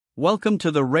Welcome to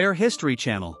the Rare History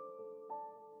Channel.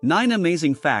 9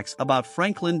 amazing facts about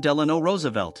Franklin Delano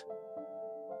Roosevelt.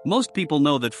 Most people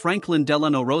know that Franklin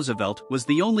Delano Roosevelt was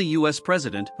the only U.S.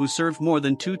 president who served more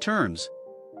than 2 terms.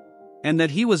 And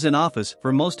that he was in office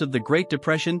for most of the Great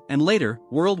Depression and later,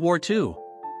 World War II.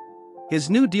 His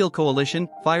New Deal coalition,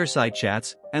 fireside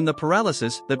chats, and the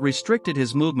paralysis that restricted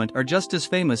his movement are just as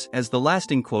famous as the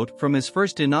lasting quote from his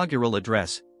first inaugural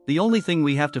address: "The only thing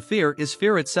we have to fear is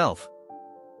fear itself."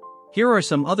 Here are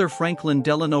some other Franklin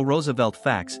Delano Roosevelt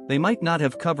facts they might not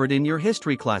have covered in your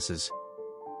history classes.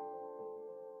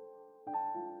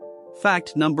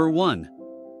 Fact number 1.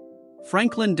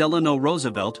 Franklin Delano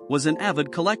Roosevelt was an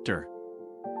avid collector.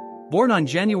 Born on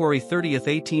January 30,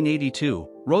 1882,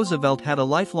 Roosevelt had a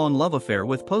lifelong love affair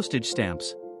with postage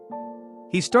stamps.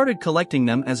 He started collecting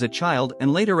them as a child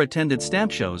and later attended stamp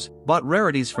shows, bought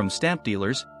rarities from stamp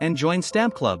dealers, and joined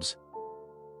stamp clubs.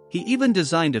 He even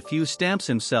designed a few stamps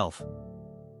himself.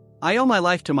 "I owe my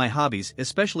life to my hobbies,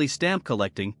 especially stamp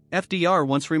collecting," FDR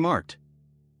once remarked.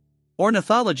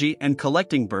 Ornithology and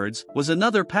collecting birds was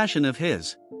another passion of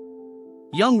his.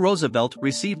 Young Roosevelt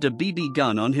received a BB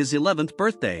gun on his 11th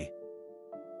birthday.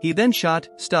 He then shot,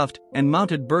 stuffed, and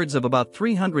mounted birds of about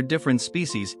 300 different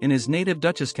species in his native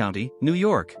Dutchess County, New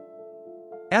York.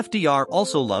 FDR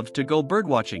also loved to go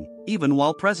birdwatching, even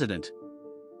while president.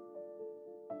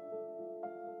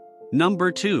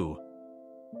 Number 2.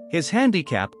 His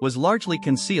handicap was largely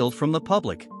concealed from the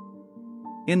public.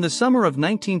 In the summer of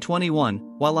 1921,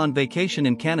 while on vacation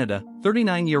in Canada,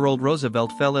 39-year-old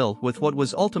Roosevelt fell ill with what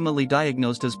was ultimately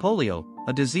diagnosed as polio,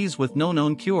 a disease with no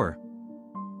known cure.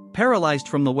 Paralyzed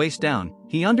from the waist down,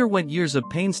 he underwent years of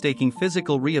painstaking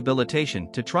physical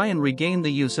rehabilitation to try and regain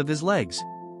the use of his legs.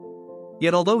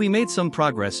 Yet although he made some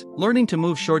progress, learning to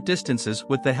move short distances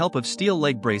with the help of steel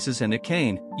leg braces and a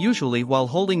cane, usually while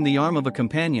holding the arm of a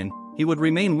companion, he would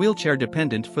remain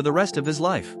wheelchair-dependent for the rest of his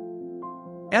life.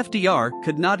 FDR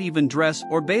could not even dress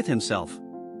or bathe himself.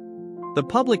 The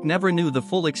public never knew the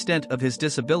full extent of his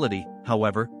disability,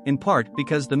 however, in part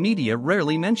because the media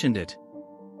rarely mentioned it.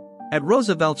 At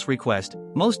Roosevelt's request,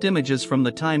 most images from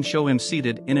the time show him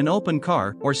seated in an open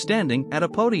car or standing at a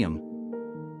podium.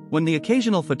 When the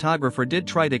occasional photographer did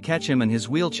try to catch him in his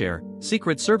wheelchair,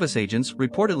 Secret Service agents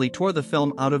reportedly tore the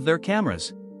film out of their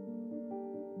cameras.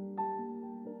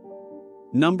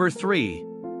 Number 3.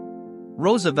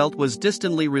 Roosevelt was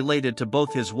distantly related to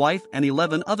both his wife and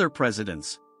 11 other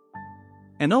presidents.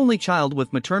 An only child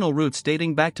with maternal roots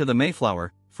dating back to the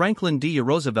Mayflower, Franklin D.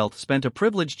 Roosevelt spent a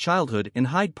privileged childhood in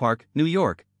Hyde Park, New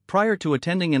York, prior to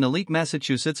attending an elite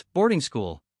Massachusetts boarding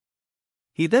school.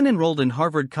 He then enrolled in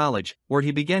Harvard College, where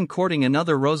he began courting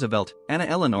another Roosevelt, Anna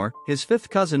Eleanor, his 5th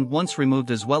cousin once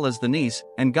removed, as well as the niece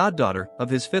and goddaughter of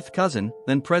his 5th cousin,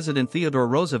 then President Theodore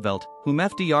Roosevelt, whom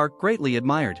FDR greatly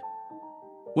admired.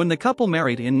 When the couple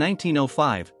married in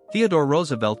 1905, Theodore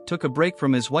Roosevelt took a break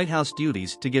from his White House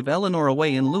duties to give Eleanor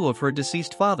away in lieu of her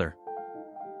deceased father.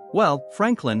 "Well,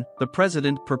 Franklin," the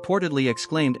president purportedly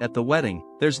exclaimed at the wedding,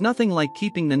 "there's nothing like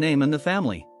keeping the name in the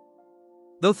family."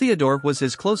 Though Theodore was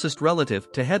his closest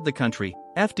relative to head the country,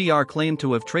 FDR claimed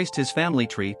to have traced his family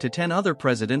tree to 10 other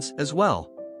presidents as well.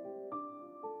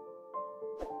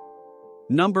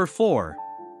 Number 4.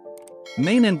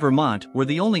 Maine and Vermont were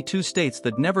the only 2 states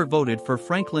that never voted for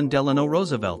Franklin Delano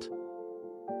Roosevelt.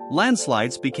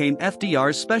 Landslides became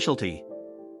FDR's specialty.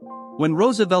 When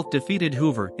Roosevelt defeated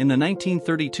Hoover in the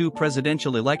 1932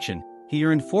 presidential election, he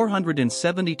earned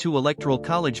 472 electoral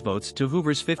college votes to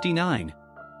Hoover's 59.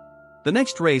 The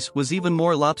next race was even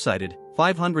more lopsided.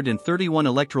 531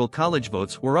 electoral college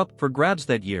votes were up for grabs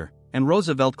that year, and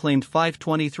Roosevelt claimed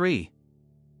 523.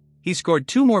 He scored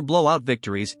 2 more blowout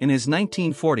victories in his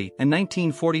 1940 and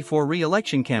 1944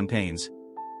 re-election campaigns.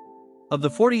 Of the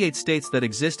 48 states that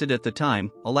existed at the time,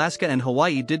 Alaska and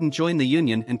Hawaii didn't join the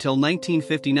Union until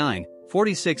 1959,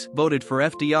 46 voted for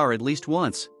FDR at least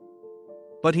once.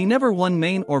 But he never won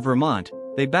Maine or Vermont.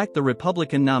 They backed the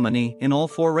Republican nominee in all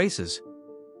 4 races.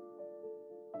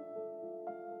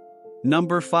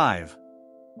 Number 5.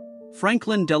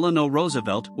 Franklin Delano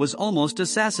Roosevelt was almost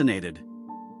assassinated.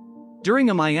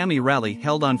 During a Miami rally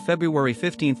held on February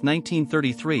 15,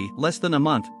 1933, less than a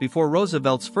month before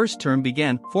Roosevelt's first term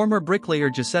began, former bricklayer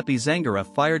Giuseppe Zangara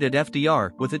fired at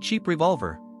FDR with a cheap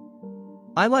revolver.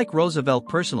 "I like Roosevelt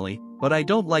personally, but I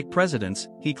don't like presidents,"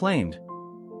 he claimed.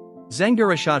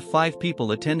 Zangara shot 5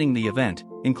 people attending the event,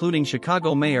 including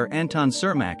Chicago Mayor Anton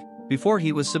Cermak, before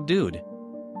he was subdued.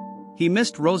 He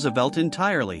missed Roosevelt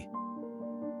entirely.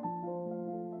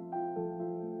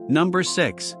 Number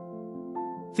 6.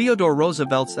 Theodore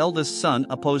Roosevelt's eldest son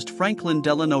opposed Franklin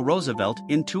Delano Roosevelt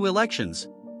in 2 elections.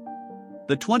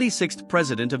 The 26th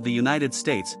President of the United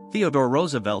States, Theodore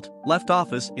Roosevelt, left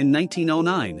office in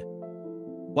 1909.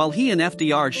 While he and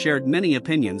FDR shared many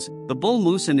opinions, the Bull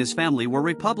Moose and his family were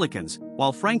Republicans,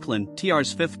 while Franklin,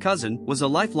 TR's fifth cousin, was a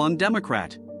lifelong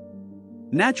Democrat.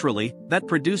 Naturally, that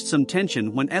produced some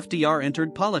tension when FDR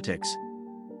entered politics.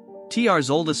 TR's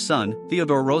oldest son,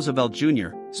 Theodore Roosevelt Jr.,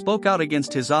 spoke out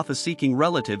against his office-seeking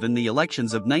relative in the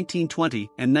elections of 1920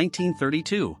 and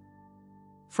 1932.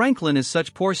 "Franklin is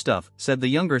such poor stuff," said the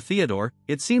younger Theodore,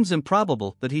 "it seems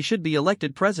improbable that he should be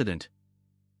elected president."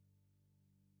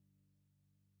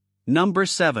 Number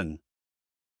 7.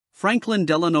 Franklin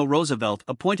Delano Roosevelt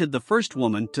appointed the first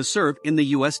woman to serve in the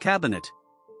U.S. cabinet.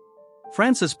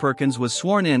 Frances Perkins was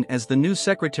sworn in as the new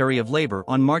Secretary of Labor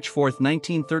on March 4,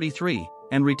 1933,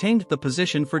 and retained the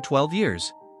position for 12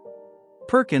 years.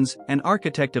 Perkins, an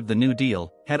architect of the New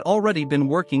Deal, had already been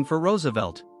working for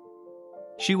Roosevelt.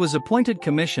 She was appointed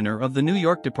Commissioner of the New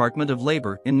York Department of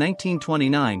Labor in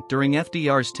 1929 during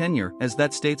FDR's tenure as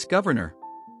that state's governor.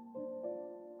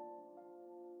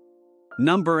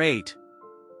 Number 8.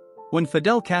 When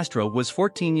Fidel Castro was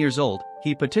 14 years old,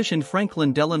 he petitioned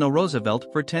Franklin Delano Roosevelt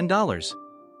for $10.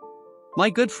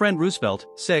 "My good friend Roosevelt,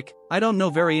 sick, I don't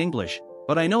know very English,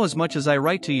 but I know as much as I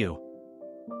write to you."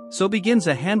 So begins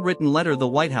a handwritten letter the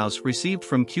White House received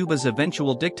from Cuba's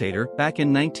eventual dictator back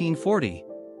in 1940.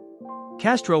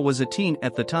 Castro was a teen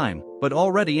at the time, but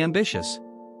already ambitious.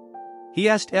 He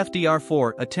asked FDR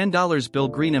for a $10 bill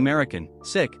Green American,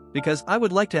 sick, because I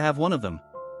would like to have one of them.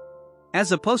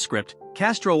 As a postscript,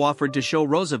 Castro offered to show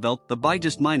Roosevelt the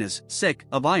Bijas Minas, sick,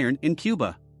 of iron in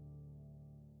Cuba.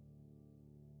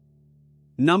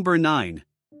 Number 9.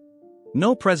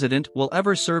 No president will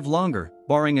ever serve longer,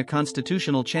 barring a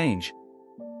constitutional change.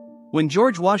 When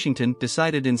George Washington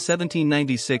decided in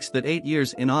 1796 that 8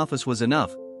 years in office was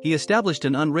enough, he established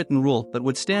an unwritten rule that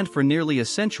would stand for nearly a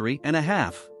century and a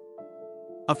half.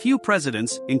 A few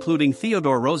presidents, including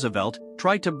Theodore Roosevelt,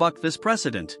 tried to buck this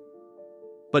precedent.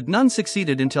 But none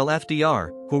succeeded until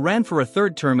FDR, who ran for a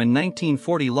third term in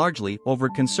 1940 largely over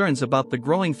concerns about the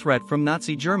growing threat from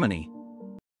Nazi Germany.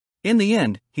 In the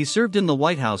end, he served in the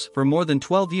White House for more than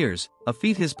 12 years, a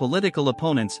feat his political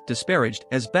opponents disparaged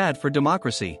as bad for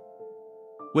democracy.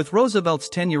 With Roosevelt's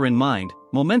tenure in mind,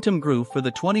 momentum grew for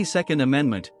the 22nd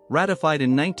Amendment, ratified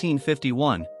in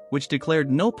 1951, which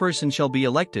declared no person shall be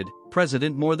elected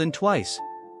president more than twice.